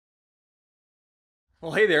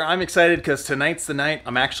Well, hey there, I'm excited because tonight's the night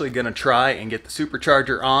I'm actually going to try and get the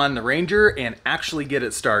supercharger on the Ranger and actually get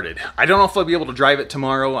it started. I don't know if I'll be able to drive it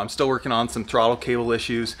tomorrow. I'm still working on some throttle cable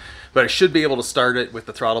issues, but I should be able to start it with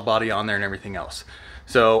the throttle body on there and everything else.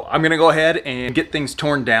 So I'm going to go ahead and get things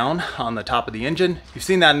torn down on the top of the engine. You've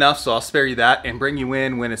seen that enough, so I'll spare you that and bring you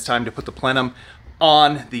in when it's time to put the plenum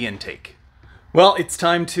on the intake. Well, it's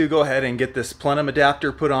time to go ahead and get this plenum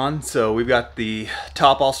adapter put on. So we've got the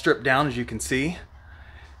top all stripped down, as you can see.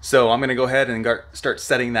 So I'm going to go ahead and start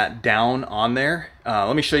setting that down on there.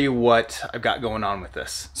 Let me show you what I've got going on with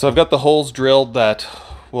this. So I've got the holes drilled that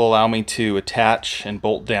will allow me to attach and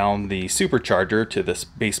bolt down the supercharger to this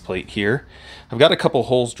base plate here. I've got a couple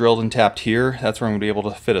holes drilled and tapped here. That's where I'm going to be able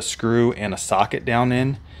to fit a screw and a socket down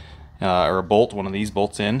in, or a bolt, one of these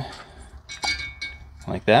bolts in,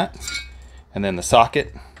 like that. And then the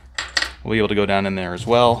socket will be able to go down in there as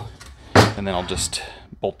well. And then I'll just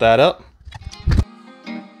bolt that up.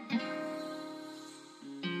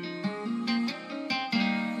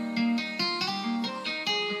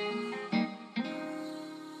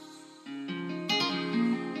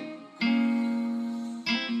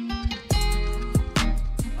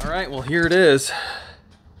 Alright, well here it is.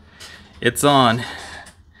 It's on.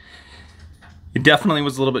 It definitely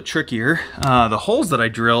was a little bit trickier. The holes that I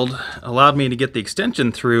drilled allowed me to get the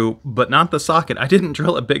extension through, but not the socket. I didn't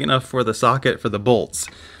drill it big enough for the socket for the bolts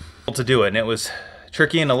to do it, and it was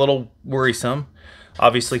tricky and a little worrisome.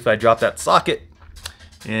 Obviously, if I drop that socket,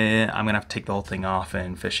 I'm gonna have to take the whole thing off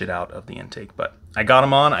and fish it out of the intake, but I got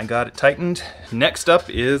them on, I got it tightened. Next up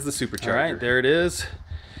is the supercharger. All right, there it is.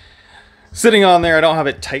 Sitting on there, I don't have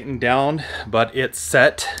it tightened down, but it's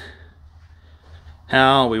set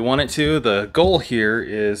how we want it to. The goal here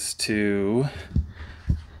is to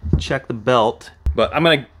check the belt, but I'm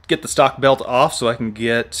gonna get the stock belt off so I can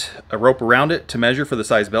get a rope around it to measure for the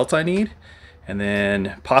size belt I need, and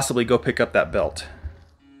then possibly go pick up that belt.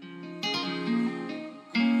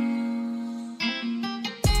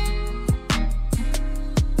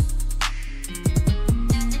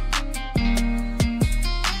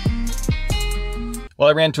 Well,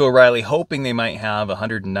 I ran to O'Reilly hoping they might have a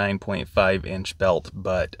 109.5 inch belt,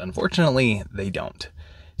 but unfortunately they don't.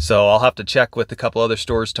 So I'll have to check with a couple other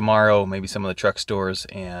stores tomorrow, maybe some of the truck stores,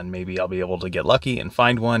 and maybe I'll be able to get lucky and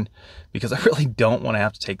find one, because I really don't want to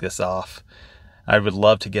have to take this off. I would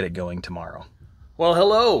love to get it going tomorrow. Well,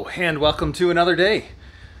 hello and welcome to another day.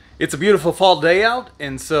 It's a beautiful fall day out,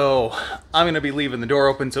 and so I'm going to be leaving the door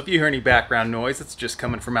open, so if you hear any background noise, it's just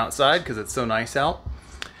coming from outside because it's so nice out.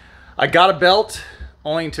 I got a belt,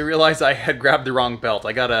 only to realize I had grabbed the wrong belt.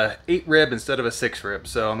 I got a 8 rib instead of a 6 rib,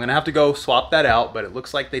 so I'm gonna have to go swap that out, but it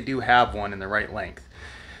looks like they do have one in the right length.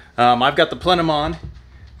 I've got the plenum on,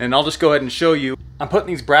 and I'll just go ahead and show you. I'm putting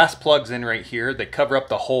these brass plugs in right here that cover up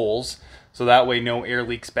the holes, so that way no air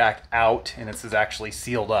leaks back out and this is actually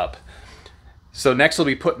sealed up. So next we'll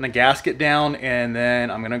be putting the gasket down, and then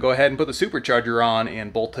I'm gonna go ahead and put the supercharger on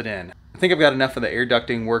and bolt it in. I think I've got enough of the air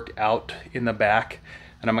ducting worked out in the back,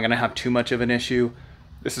 and I'm not gonna have too much of an issue.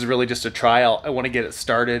 This is really just a trial. I want to get it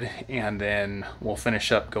started, and then we'll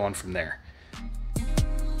finish up going from there.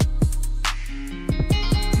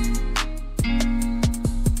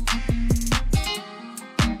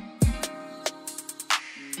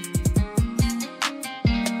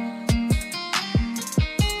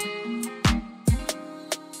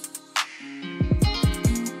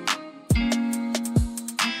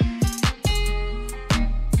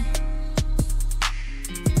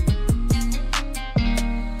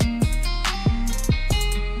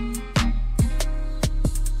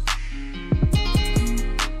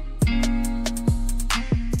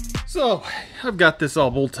 So I've got this all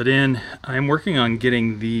bolted in. I'm working on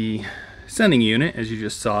getting the sending unit, as you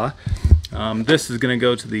just saw. This is going to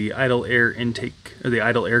go to the idle air intake, or the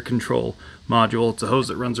idle air control module. It's a hose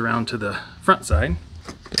that runs around to the front side.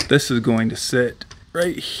 This is going to sit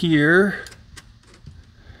right here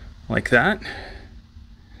like that,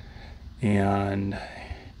 and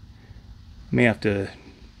may have to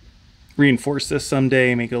reinforce this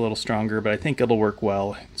someday, make it a little stronger, but I think it'll work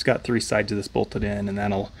well. It's got 3 sides of this bolted in, and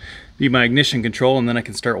that'll be my ignition control, and then I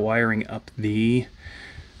can start wiring up the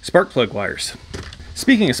spark plug wires.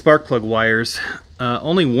 Speaking of spark plug wires,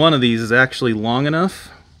 only one of these is actually long enough.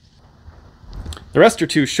 The rest are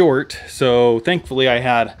too short, so thankfully I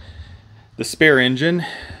had the spare engine,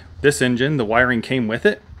 this engine, the wiring came with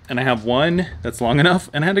it, and I have one that's long enough,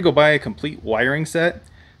 and I had to go buy a complete wiring set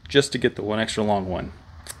just to get the one extra long one.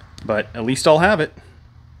 But at least I'll have it.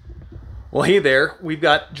 Well, hey there, we've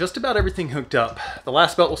got just about everything hooked up. The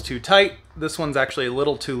last belt was too tight. This one's actually a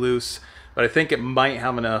little too loose, but I think it might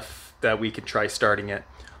have enough that we could try starting it.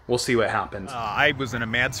 we'll see what happens. I was in a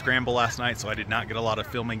mad scramble last night, so I did not get a lot of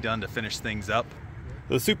filming done to finish things up.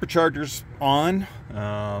 The supercharger's on.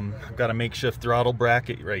 I've got a makeshift throttle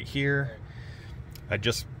bracket right here. I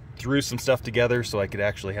just threw some stuff together so I could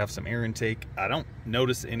actually have some air intake. I don't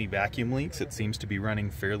notice any vacuum leaks. It seems to be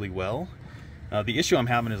running fairly well. The issue I'm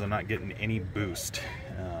having is I'm not getting any boost.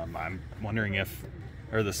 I'm wondering if,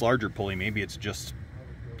 or this larger pulley, maybe it's just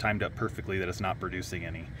timed up perfectly that it's not producing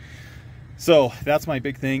any. So that's my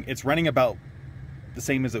big thing. It's running about the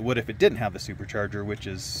same as it would if it didn't have the supercharger, which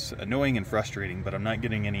is annoying and frustrating, but I'm not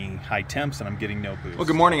getting any high temps and I'm getting no boost. Well,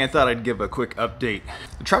 good morning. I thought I'd give a quick update.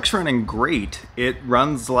 The truck's running great. It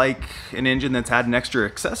runs like an engine that's had an extra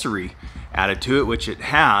accessory added to it, which it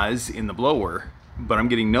has in the blower, but I'm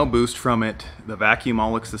getting no boost from it. The vacuum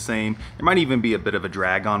all looks the same. There might even be a bit of a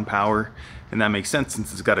drag on power, and that makes sense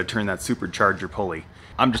since it's got to turn that supercharger pulley.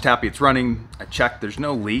 I'm just happy it's running. I checked, there's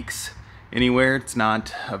no leaks anywhere. It's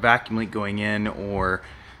not a vacuum leak going in or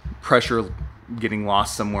pressure getting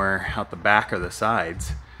lost somewhere out the back or the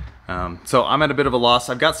sides. So I'm at a bit of a loss.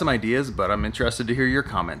 I've got some ideas, but I'm interested to hear your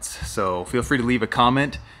comments. So feel free to leave a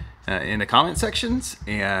comment in the comment sections,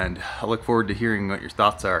 and I look forward to hearing what your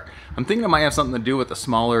thoughts are. I'm thinking it might have something to do with a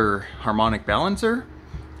smaller harmonic balancer,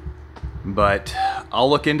 but I'll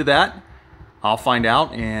look into that. I'll find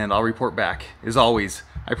out and I'll report back. As always,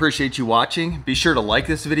 I appreciate you watching. Be sure to like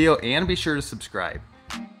this video and be sure to subscribe.